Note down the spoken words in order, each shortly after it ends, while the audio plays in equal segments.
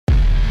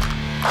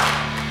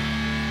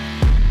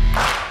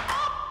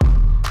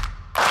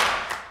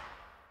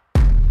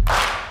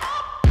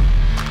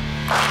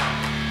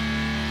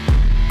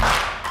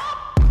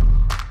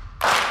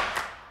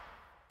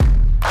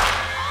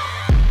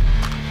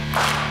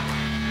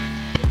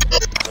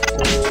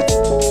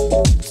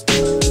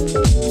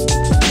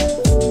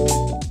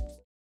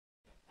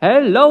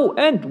Hello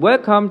and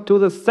welcome to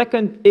the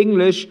second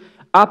English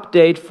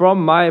update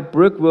from my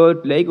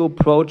Brickworld Lego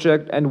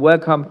project, and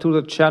welcome to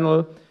the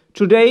channel.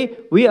 Today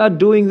we are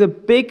doing the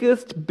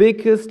biggest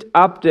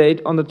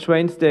update on the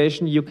train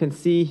station. You can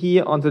see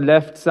here on the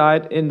left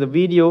side in the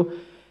video,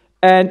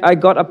 and I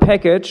got a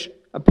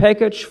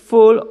package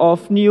full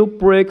of new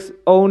bricks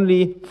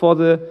only for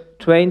the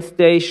train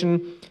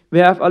station. We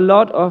have a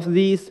lot of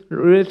these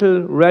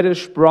little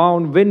reddish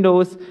brown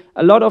windows,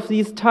 a lot of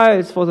these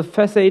tiles for the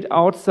facade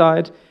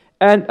outside,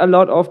 and a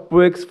lot of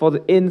bricks for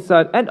the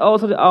inside and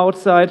also the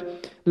outside,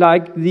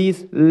 like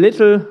these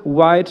little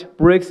white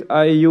bricks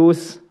I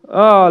use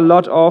a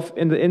lot of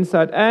in the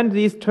inside, and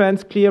these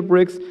trans clear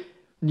bricks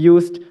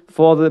used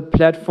for the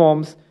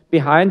platforms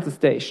behind the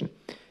station.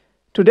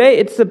 Today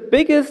it's the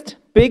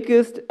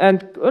biggest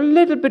and a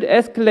little bit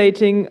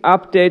escalating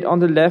update on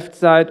the left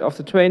side of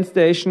the train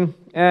station,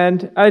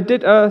 and I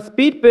did a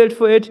speed build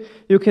for it.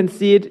 You can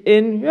see it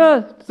in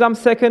some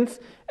seconds,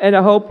 and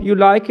I hope you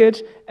like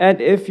it. And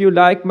if you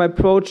like my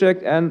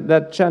project and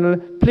that channel,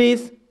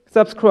 please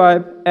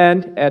subscribe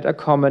and add a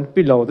comment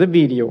below the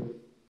video.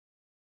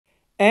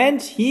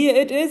 And here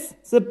it is,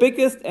 the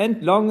biggest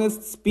and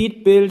longest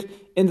speed build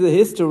in the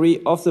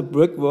history of the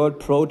Brickworld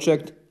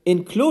project,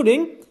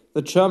 including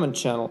the German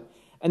channel.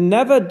 I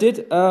never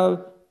did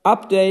a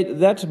update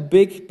that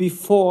big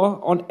before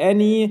on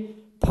any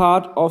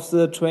part of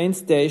the train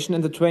station,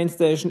 and the train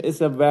station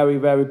is a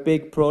very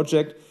big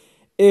project.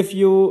 If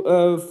you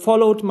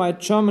followed my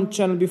German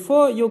channel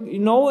before, you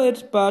know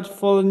it, but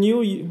for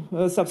new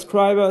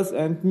subscribers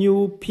and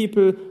new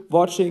people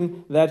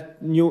watching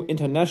that new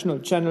international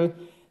channel,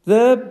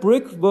 the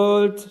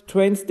Brickworld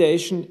train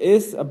station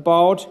is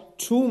about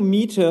 2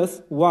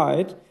 meters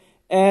wide,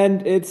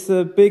 and it's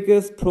the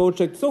biggest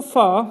project so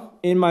far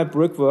in my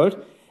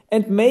Brickworld,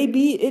 and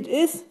maybe it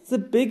is the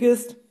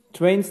biggest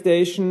train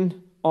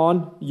station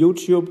on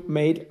YouTube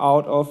made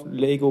out of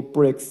Lego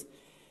bricks.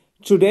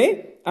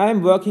 Today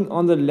I'm working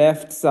on the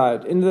left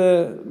side. In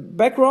the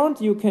background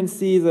you can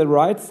see the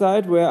right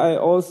side, where I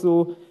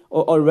also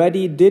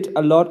already did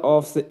a lot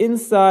of the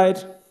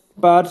inside,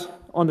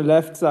 but on the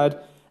left side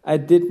I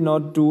did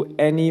not do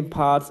any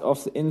parts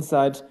of the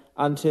inside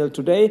until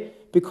today,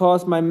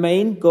 because my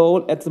main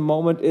goal at the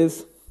moment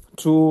is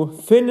to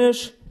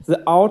finish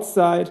the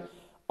outside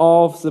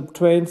of the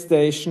train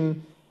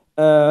station,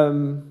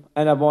 and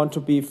I want to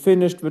be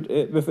finished with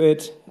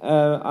it.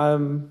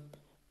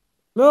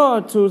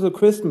 To the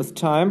Christmas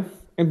time,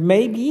 and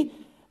maybe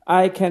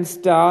I can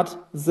start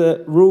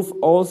the roof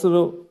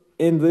also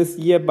in this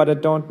year, but I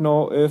don't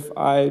know if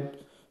I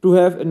do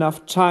have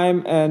enough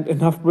time and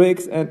enough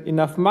bricks and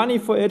enough money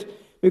for it,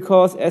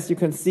 because as you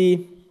can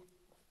see,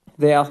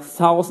 there are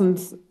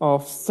thousands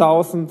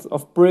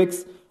of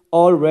bricks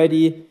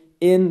already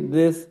in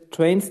this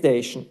train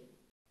station.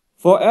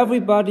 For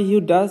everybody who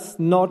does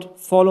not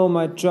follow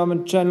my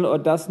German channel or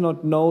does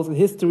not know the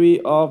history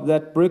of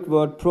that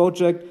Brickworld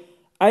project,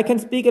 I can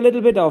speak a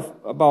little bit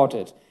about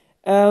it.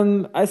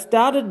 I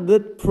started the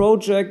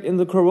project in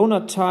the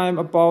Corona time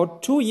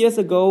about 2 years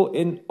ago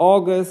in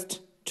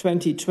August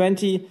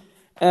 2020.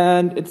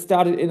 And it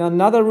started in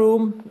another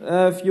room.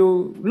 If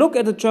you look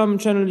at the German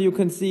channel, you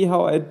can see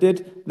how I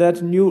did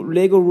that new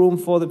Lego room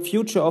for the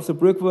future of the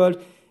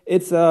Brickworld.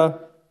 It's a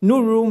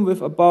new room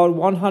with about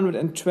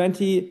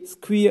 120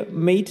 square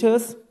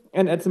meters.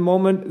 And at the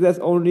moment, there's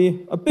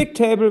only a big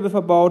table with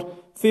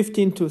about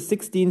 15 to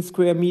 16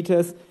 square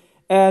meters.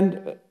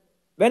 And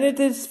when it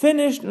is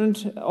finished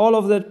and all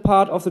of that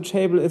part of the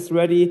table is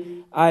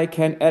ready, I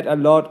can add a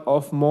lot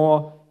of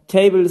more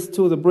tables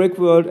to the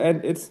Brickworld,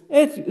 and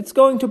it's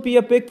going to be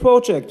a big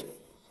project.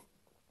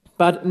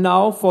 But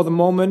now, for the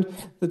moment,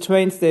 the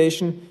train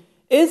station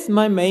is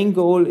my main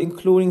goal,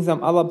 including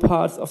some other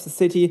parts of the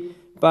city.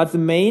 But the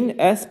main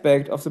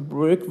aspect of the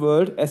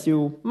Brickworld, as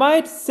you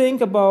might think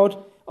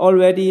about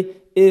already,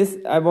 is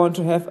I want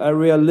to have a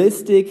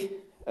realistic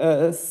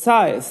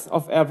size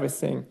of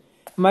everything.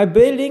 My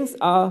buildings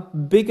are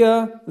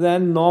bigger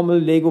than normal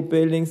Lego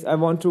buildings. I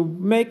want to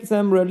make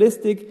them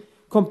realistic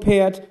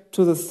compared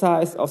to the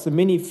size of the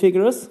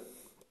minifigures,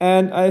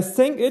 and I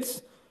think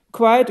it's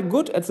quite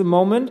good at the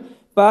moment,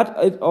 but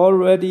it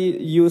already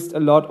used a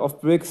lot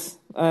of bricks,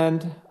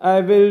 and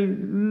I will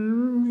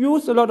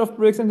use a lot of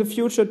bricks in the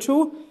future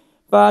too.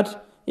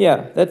 But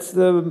yeah, that's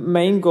the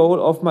main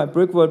goal of my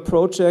Brickworld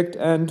project,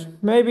 and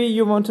maybe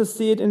you want to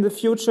see it in the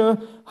future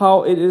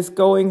how it is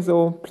going,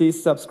 so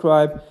please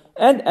subscribe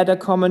and add a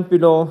comment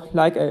below,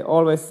 like I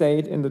always say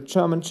it in the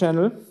German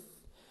channel.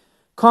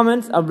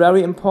 Comments are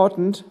very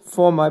important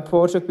for my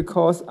project,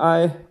 because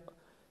I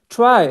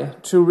try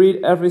to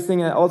read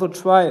everything and also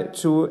try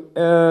to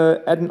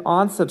add an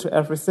answer to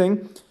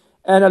everything.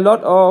 And a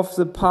lot of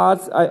the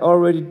parts I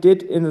already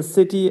did in the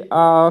city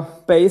are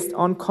based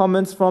on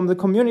comments from the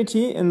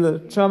community in the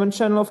German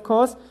channel, of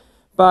course.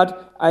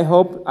 But I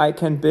hope I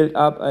can build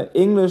up an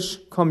English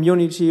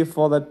community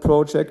for that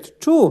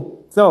project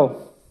too.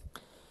 So,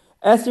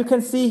 as you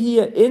can see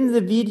here in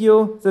the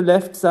video, the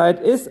left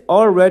side is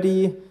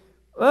already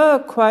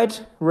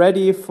quite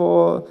ready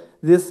for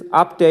this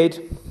update,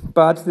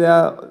 but there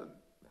are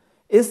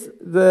is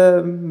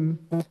the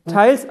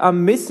tiles are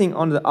missing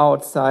on the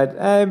outside.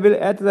 I will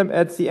add them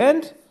at the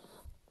end.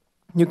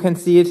 You can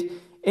see it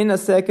in a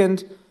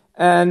second,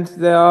 and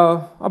there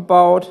are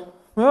about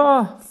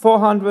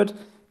 400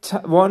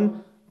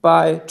 1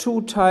 by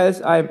 2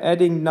 tiles I'm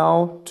adding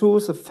now to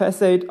the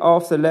facade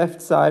of the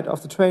left side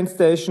of the train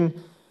station.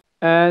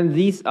 And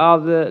these are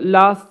the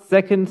last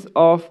seconds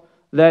of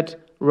that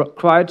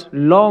quite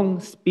long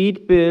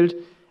speed build,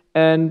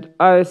 and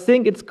I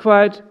think it's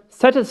quite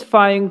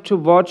satisfying to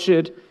watch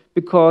it,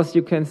 because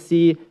you can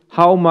see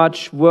how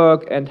much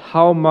work and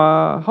how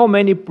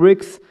many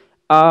bricks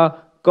are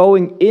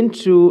going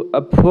into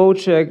a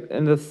project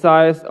in the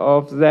size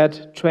of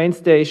that train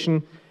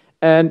station.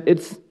 And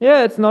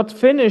it's not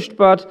finished,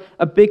 but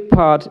a big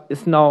part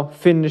is now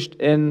finished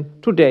in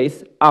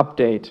today's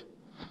update.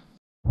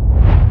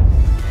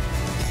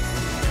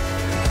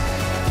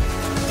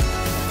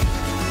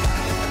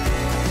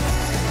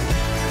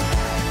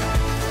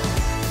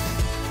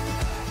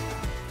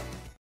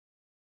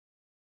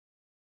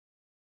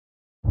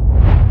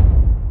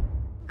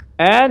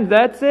 And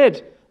that's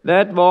it.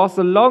 That was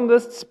the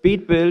longest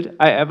speed build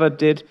I ever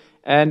did,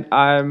 and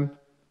I'm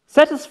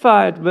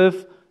satisfied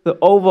with the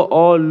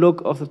overall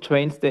look of the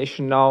train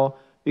station now,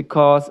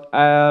 because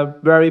a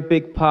very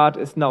big part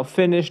is now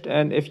finished.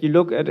 And if you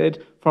look at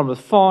it from the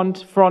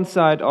front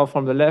side, or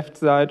from the left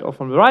side, or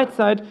from the right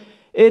side,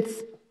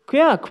 it's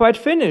quite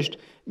finished.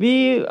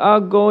 We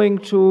are going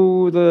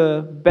to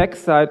the back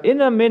side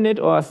in a minute,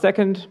 or a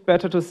second,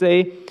 better to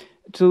say,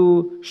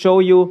 to show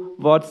you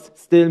what's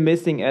still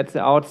missing at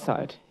the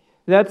outside.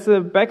 That's the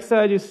back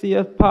side. You see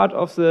a part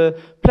of the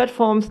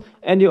platforms,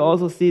 and you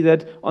also see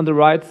that on the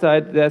right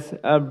side there's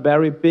a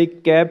very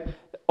big gap.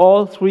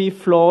 All 3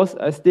 floors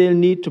I still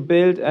need to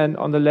build, and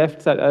on the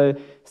left side I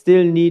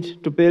still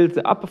need to build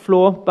the upper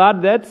floor,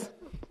 but that's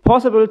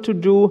possible to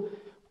do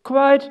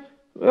quite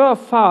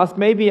fast.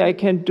 Maybe I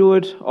can do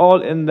it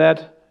all in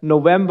that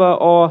November,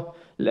 or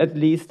at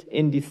least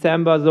in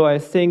December. So I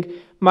think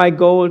my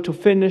goal to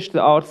finish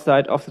the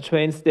outside of the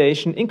train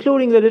station,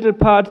 including the little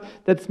part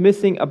that's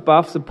missing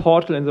above the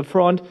portal in the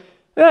front,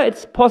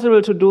 it's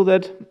possible to do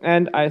that,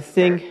 and I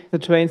think the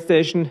train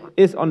station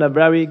is on a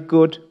very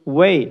good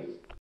way.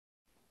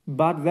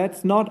 But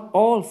that's not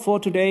all for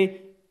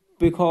today,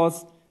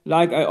 because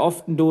like I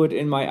often do it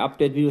in my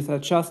update videos, I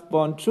just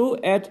want to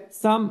add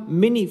some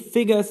mini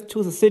figures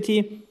to the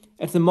city.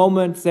 At the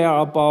moment there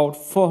are about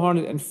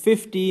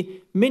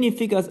 450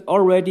 minifigures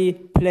already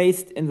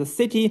placed in the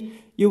city.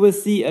 You will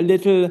see a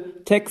little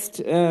text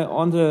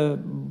on the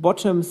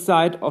bottom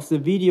side of the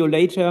video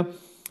later.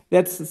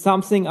 That's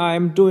something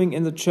I'm doing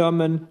in the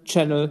German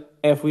channel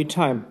every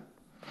time.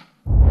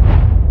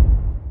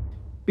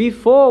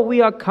 Before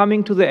we are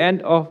coming to the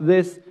end of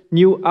this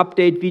new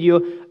update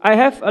video, I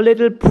have a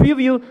little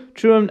preview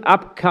to an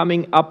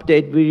upcoming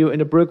update video in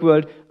the brick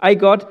world. I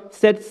got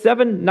set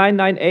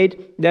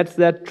 7998, that's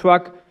that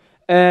truck,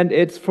 and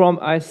it's from,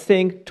 I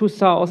think,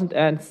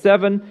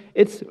 2007.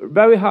 It's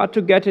very hard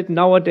to get it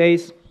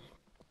nowadays,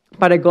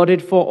 but I got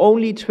it for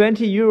only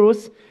 20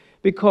 euros,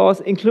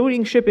 because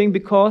including shipping,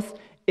 because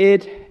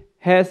it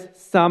has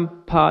some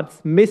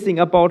parts missing,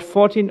 about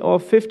 14 or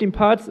 15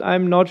 parts,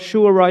 I'm not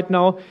sure right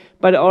now,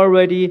 but I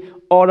already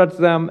ordered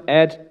them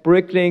at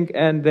Bricklink,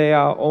 and they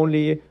are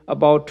only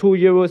about 2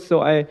 euros,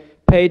 so I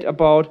paid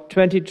about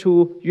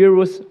 22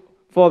 euros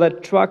for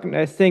that truck, and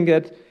I think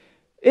that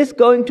is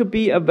going to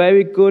be a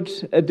very good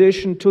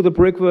addition to the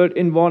brick world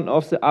in one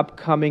of the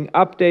upcoming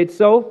updates,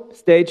 so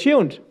stay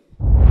tuned.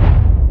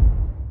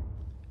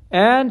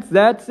 And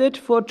that's it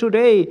for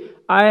today.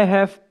 I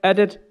have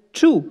added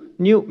 2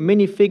 new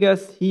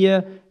minifigures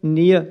here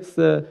near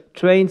the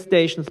train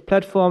station's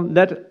platform.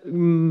 That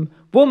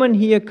woman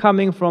here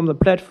coming from the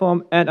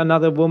platform, and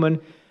another woman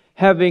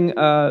having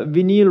a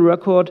vinyl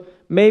record.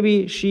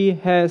 Maybe she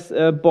has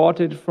bought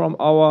it from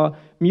our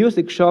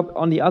music shop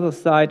on the other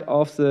side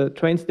of the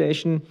train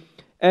station,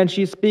 and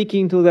she's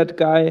speaking to that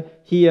guy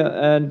here.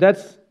 And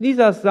these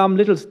are some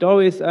little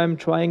stories. I'm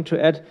trying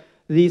to add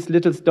these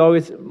little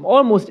stories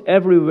almost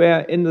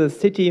everywhere in the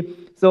city.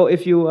 So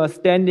if you are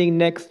standing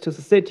next to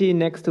the city,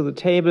 next to the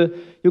table,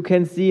 you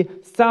can see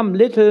some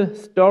little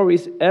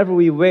stories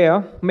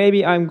everywhere.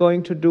 Maybe I'm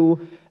going to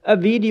do a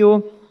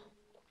video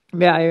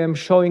where I am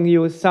showing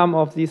you some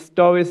of these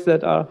stories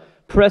that are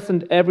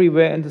present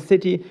everywhere in the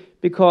city,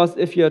 because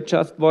if you're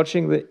just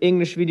watching the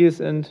English videos,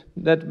 and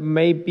that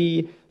may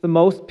be the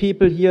most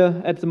people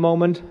here at the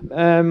moment,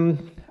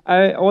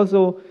 I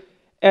also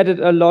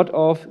added a lot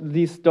of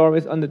these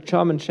stories on the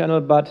German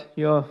channel, but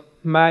you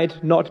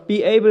might not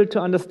be able to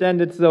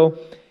understand it, so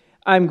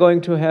I'm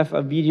going to have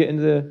a video in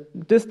the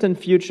distant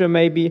future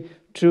maybe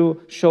to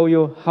show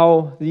you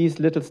how these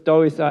little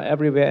stories are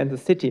everywhere in the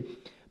city.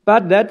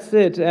 But that's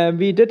it.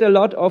 We did a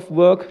lot of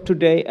work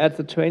today at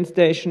the train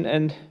station,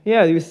 and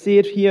yeah, you see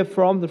it here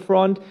from the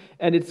front,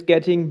 and it's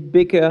getting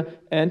bigger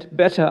and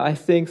better, I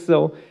think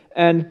so.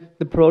 And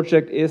the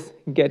project is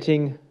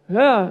getting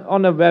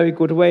on a very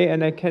good way,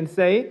 and I can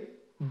say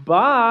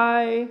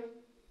bye.